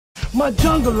my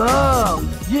jungle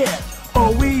love. Yeah,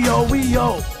 oh we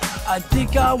I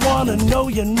think I wanna know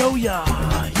ya,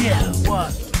 yeah,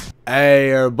 what?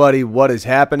 Hey everybody, what is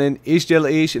happening?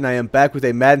 H2H, and I am back with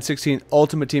a Madden 16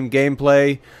 Ultimate Team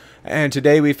gameplay. And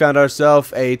today we found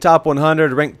ourselves a top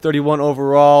 100, ranked 31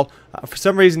 overall. For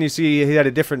some reason, you see he had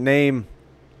a different name.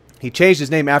 He changed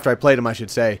his name after I played him, I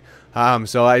should say.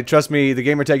 So trust me, the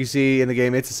gamer tag you see in the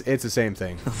game, it's the same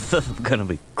thing. This is gonna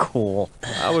be cool.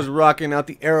 I was rocking out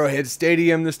the Arrowhead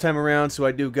Stadium this time around, so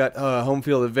I do got home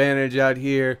field advantage out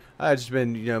here. I've just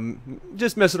been,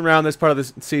 just messing around this part of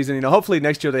the season. Hopefully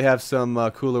next year they have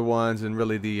some cooler ones, and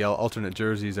really the alternate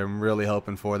jerseys I'm really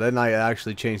hoping for. Then I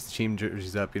actually changed the team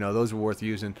jerseys up. Those are worth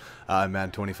using in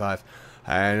Madden 25.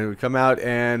 And we come out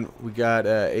and we got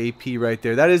AP right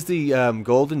there. That is the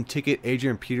golden ticket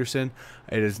Adrian Peterson.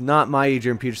 It is not my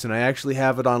Adrian Peterson. I actually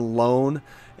have it on loan,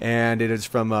 and it is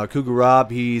from Cougar Rob.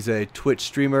 He's a Twitch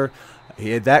streamer.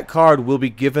 That card will be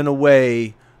given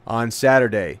away on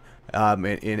Saturday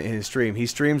in his stream. He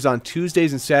streams on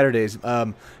Tuesdays and Saturdays.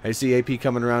 I see AP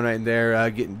coming around right in there,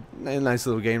 getting a nice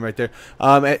little game right there.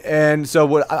 And so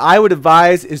what I would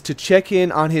advise is to check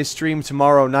in on his stream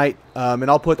tomorrow night, and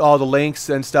I'll put all the links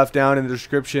and stuff down in the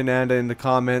description and in the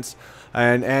comments.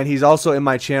 And he's also in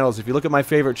my channels. If you look at my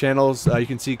favorite channels, you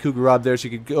can see Cougar Rob there. So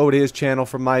you could go to his channel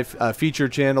from my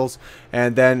featured channels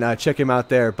and then check him out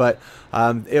there. But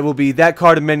it will be that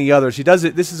card and many others. He does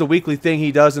it. This is a weekly thing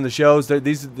he does in the shows.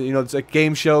 These, it's like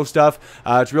game show stuff.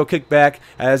 It's real kickback.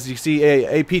 As you see,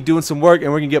 AP doing some work,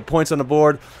 and we're gonna get points on the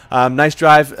board. Nice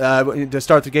drive to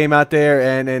start the game out there,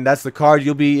 and that's the card.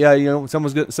 You'll be,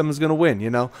 someone's gonna win.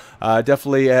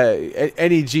 Definitely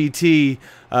any GT.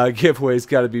 Giveaway's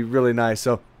got to be really nice.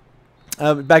 So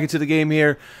back into the game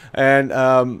here,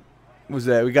 and was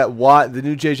that we got Watt, the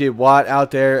new JJ Watt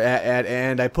out there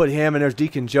and I put him, and there's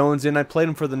Deacon Jones in. I played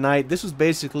him for the night. This was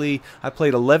basically, I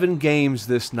played 11 games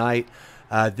this night.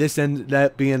 This ended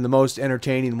up being the most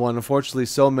entertaining one. Unfortunately,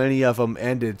 so many of them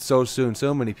ended so soon.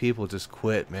 So many people just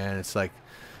quit, man. It's like,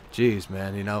 jeez,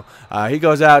 man, he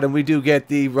goes out, and we do get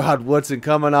the Rod Woodson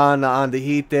coming on the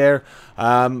heat there.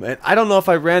 And I don't know if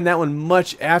I ran that one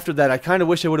much after that. I kind of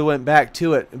wish I would have went back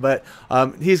to it, but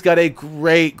he's got a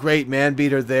great man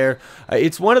beater there.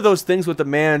 It's one of those things with the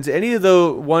mans. Any of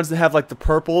the ones that have like the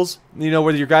purples,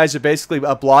 where your guys are basically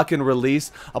a block and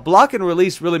release. A block and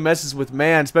release really messes with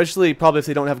man, especially probably if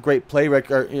they don't have great play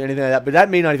record or anything like that. But that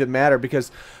may not even matter,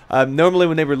 because normally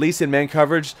when they release in man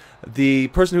coverage, the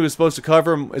person who is supposed to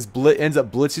cover him ends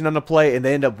up blitzing on the play, and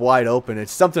they end up wide open.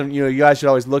 It's something you guys should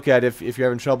always look at if you're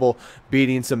having trouble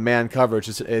beating some man coverage,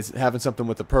 is having something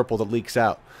with the purple that leaks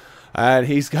out. And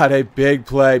he's got a big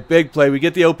play. We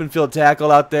get the open field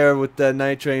tackle out there with the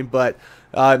night train, but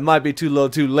it might be too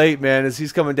late, man, as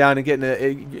he's coming down and getting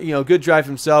a good drive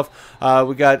himself.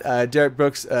 We got Derek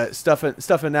Brooks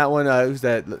stuffing that one. Who's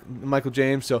that? Michael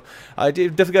James. So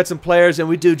definitely got some players, and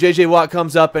we do. JJ Watt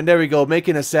comes up, and there we go,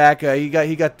 making a sack. He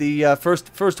got the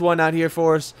first one out here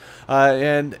for us,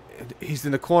 and he's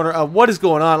in the corner. What is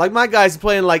going on? Like, my guys are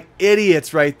playing like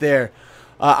idiots right there.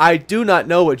 I do not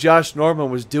know what Josh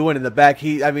Norman was doing in the back.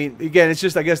 I mean, again, it's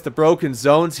just, I guess, the broken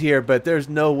zones here, but there's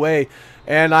no way.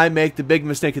 And I make the big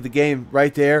mistake of the game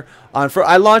right there.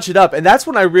 I launch it up, and that's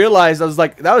when I realized, I was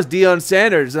like, that was Deion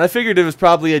Sanders. And I figured it was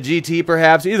probably a GT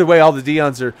perhaps. Either way, all the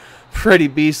Deions are pretty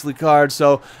beastly cards.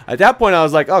 So at that point, I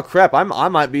was like, oh, crap, I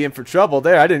might be in for trouble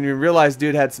there. I didn't even realize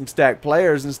dude had some stacked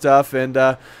players and stuff, and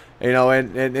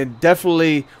and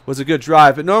definitely was a good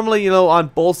drive. But normally, on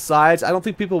both sides, I don't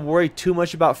think people worry too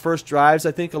much about first drives.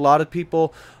 I think a lot of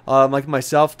people, like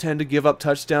myself, tend to give up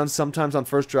touchdowns sometimes on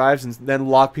first drives and then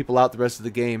lock people out the rest of the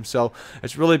game. So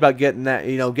it's really about getting that,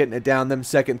 getting it down, them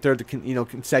second, third,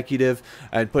 consecutive,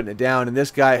 and putting it down. And this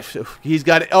guy, he's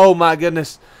got it. Oh my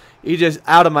goodness. He just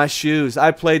out of my shoes.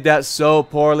 I played that so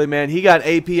poorly, man. He got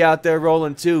AP out there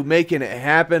rolling too, making it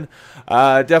happen.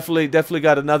 Definitely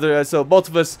got another. So both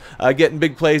of us getting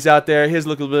big plays out there. His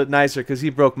looked a little bit nicer because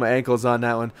he broke my ankles on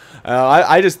that one.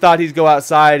 I just thought he'd go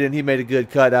outside, and he made a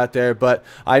good cut out there. But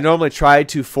I normally try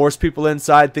to force people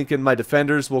inside, thinking my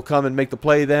defenders will come and make the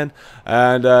play then,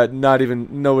 and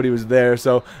nobody was there.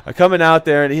 So coming out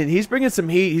there, and he's bringing some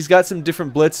heat. He's got some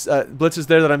different blitzes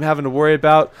there that I'm having to worry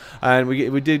about, and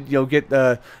we did get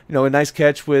a nice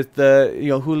catch with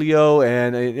Julio,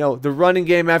 and the running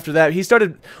game after that. He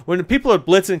started when people are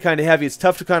blitzing kind of heavy. It's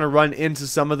tough to kind of run into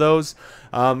some of those.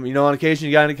 On occasion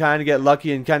you got to kind of get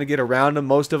lucky and kind of get around them,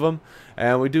 most of them.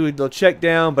 And we do the check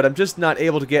down, but I'm just not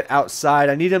able to get outside.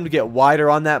 I need him to get wider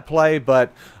on that play,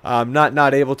 but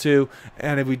not able to.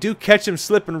 And if we do catch him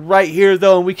slipping right here,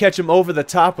 though, and we catch him over the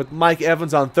top with Mike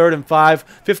Evans on 3rd and 5,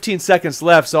 15 seconds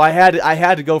left, so I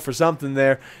had to go for something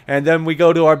there. And then we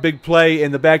go to our big play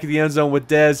in the back of the end zone with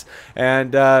Dez,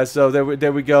 and so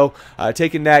there we go,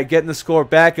 taking that, getting the score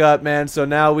back up, man. So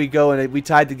now we go and we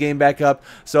tied the game back up.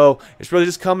 So it's really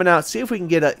just coming out, see if we can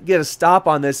get a stop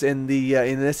on this in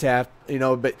this half.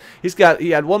 But he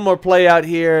had one more play out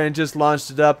here and just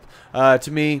launched it up to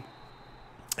me,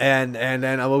 and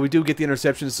well, we do get the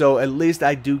interception, so at least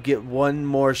I do get one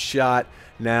more shot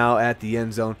now at the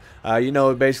end zone.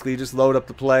 Basically just load up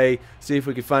the play, see if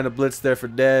we can find a blitz there for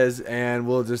Dez, and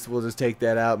we'll just take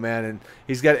that out, man. And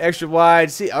he's got extra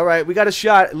wide. See, all right, we got a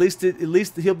shot. At least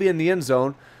he'll be in the end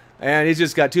zone. And he's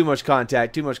just got too much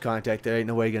contact there. Ain't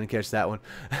no way you're gonna catch that one.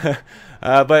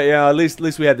 But at least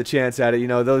we had the chance at it.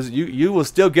 Those you will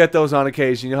still get those on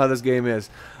occasion. You know how this game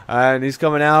is. And he's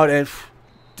coming out, and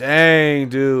dang,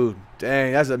 dude,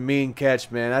 that's a mean catch,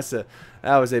 man.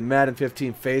 That was a Madden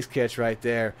 15 face catch right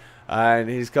there. And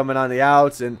he's coming on the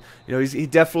outs, and he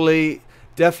definitely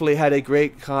had a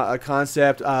great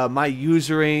concept. My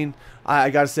usering,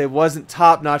 I gotta say, wasn't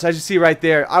top notch. As you see right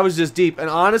there, I was just deep. And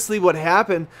honestly, what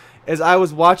happened is I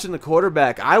was watching the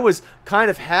quarterback. I was kind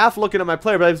of half looking at my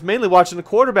player, but I was mainly watching the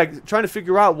quarterback, trying to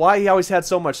figure out why he always had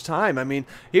so much time. I mean,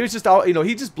 he was just,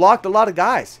 he just blocked a lot of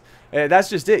guys. That's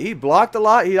just it. He blocked a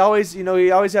lot. He always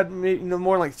had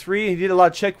more like 3. He did a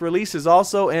lot of check releases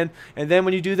also, and then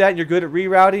when you do that and you're good at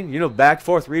rerouting, back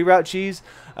forth reroute cheese.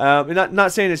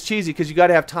 Not saying it's cheesy, because you got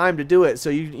to have time to do it. So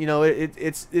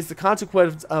it's the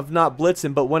consequence of not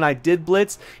blitzing. But when I did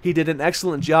blitz, he did an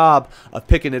excellent job of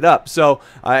picking it up. So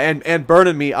and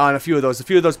burning me on a few of those. A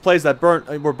few of those plays that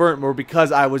were burnt were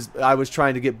because I was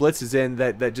trying to get blitzes in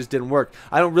that just didn't work.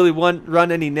 I don't really run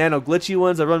any nano glitchy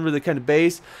ones. I run really kind of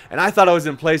base, and I thought I was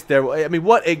in place there. I mean,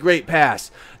 what a great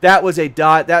pass! That was a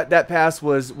dot. That pass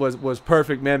was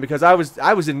perfect, man. Because I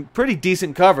was in pretty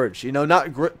decent coverage.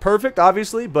 Not perfect,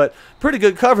 obviously, but pretty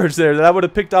good coverage there that I would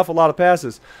have picked off a lot of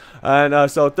passes.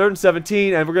 And so 3rd and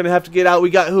 17, and we're going to have to get out.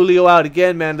 We got Julio out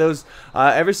again, man. Those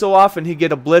every so often he'd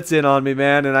get a blitz in on me,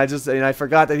 man, and I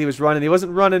forgot that he was running. He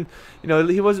wasn't running,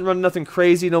 he wasn't running nothing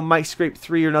crazy, no Mike Scrape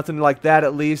 3 or nothing like that,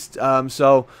 at least.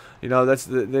 So that's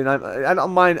I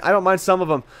don't mind some of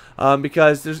them,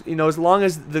 because there's as long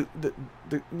as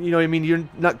you're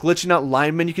not glitching out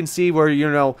linemen. You can see where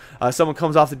someone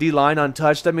comes off the D line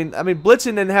untouched. I mean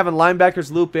blitzing and having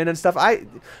linebackers loop in and stuff.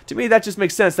 To me that just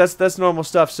makes sense. That's normal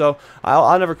stuff. So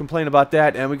I'll never complain about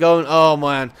that. And we go, oh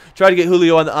man, try to get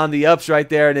Julio on the ups right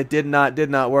there, and it did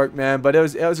not work, man. But it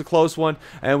was a close one,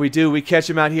 and we catch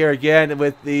him out here again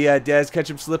with the Dez, catch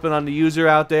him slipping on the user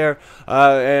out there,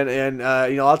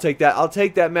 I'll take that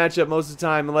matchup most of the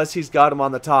time unless he's got him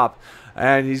on the top.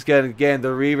 And he's getting, again, the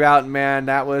rerouting, man.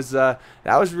 That was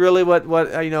really what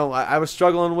I was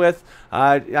struggling with.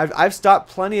 I've stopped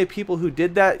plenty of people who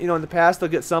did that, in the past. They'll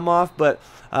get some off, but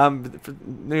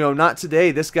not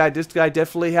today. This guy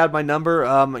definitely had my number,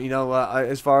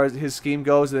 as far as his scheme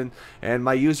goes, and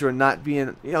my user not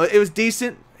being, it was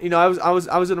decent. I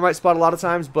was in the right spot a lot of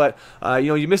times, but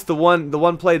you missed the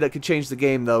one play that could change the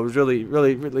game, though. It was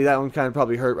really that one kind of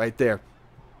probably hurt right there.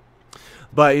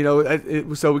 But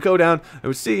so we go down and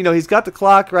we see he's got the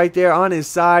clock right there on his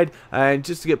side, and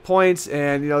just to get points,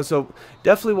 and so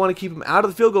definitely want to keep him out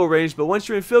of the field goal range. But once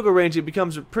you're in field goal range, it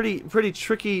becomes a pretty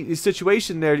tricky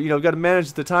situation there. Got to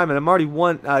manage the time, and I'm already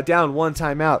down one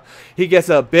timeout. He gets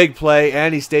a big play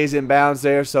and he stays in bounds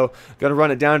there, so gonna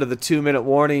run it down to the 2-minute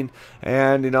warning,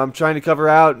 and I'm trying to cover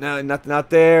out, not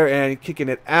there, and kicking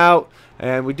it out.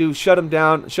 And we do shut him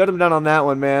down on that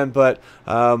one, man. But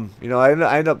I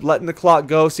end up letting the clock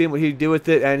go, seeing what he'd do with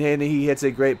it, and he hits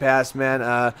a great pass,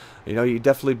 man. You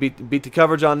definitely beat the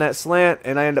coverage on that slant,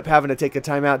 and I end up having to take a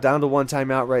timeout, down to one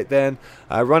timeout right then.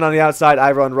 I run on the outside,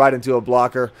 I run right into a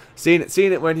blocker. Seeing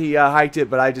it when he hiked it,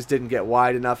 but I just didn't get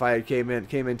wide enough. I came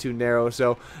in too narrow.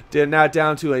 So now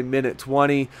down to a minute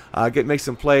 20. Make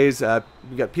some plays.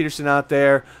 We got Peterson out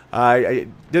there. I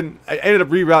ended up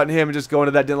rerouting him and just going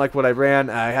to that. Didn't like what I ran.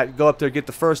 I had to go up there, get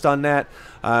the first on that.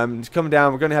 He's coming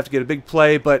down. We're going to have to get a big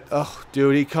play, but oh,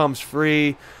 dude, he comes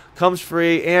free,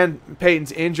 and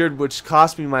Peyton's injured, which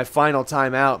cost me my final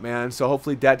timeout, man. So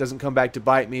hopefully that doesn't come back to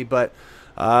bite me. But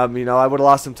You know, I would have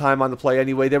lost some time on the play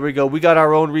anyway. There we go. We got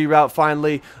our own reroute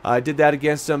finally. I did that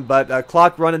against them, but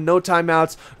clock running, no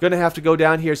timeouts. Going to have to go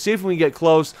down here, see if we can get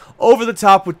close. Over the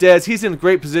top with Dez. He's in a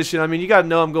great position. I mean, you got to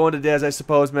know I'm going to Dez, I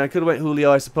suppose, man. I could have went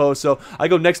Julio, I suppose. So I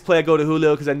go next play, I go to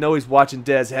Julio because I know he's watching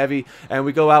Dez heavy. And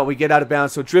we go out, we get out of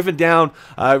bounds. So driven down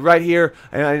right here,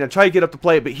 and I try to get up the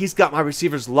play, but he's got my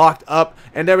receivers locked up.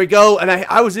 And there we go. And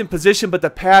I was in position, but the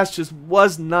pass just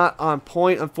was not on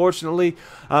point, unfortunately.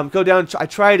 Go down, I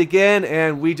try it again,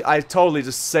 and I totally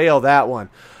just sail that one.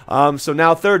 So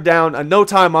now third down, no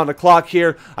time on the clock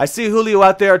here. I see Julio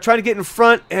out there trying to get in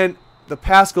front, and the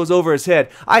pass goes over his head.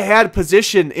 I had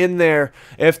position in there.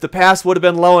 If the pass would have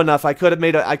been low enough, I could have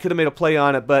made a play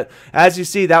on it. But as you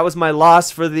see, that was my loss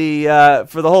for the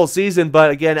whole season.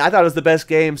 But again, I thought it was the best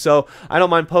game, so I don't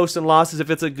mind posting losses if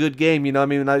it's a good game. You know, I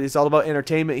mean, it's all about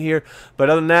entertainment here. But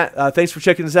other than that, thanks for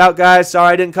checking this out, guys.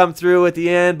 Sorry I didn't come through at the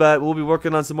end, but we'll be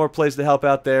working on some more plays to help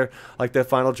out there, like that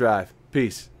final drive.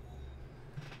 Peace.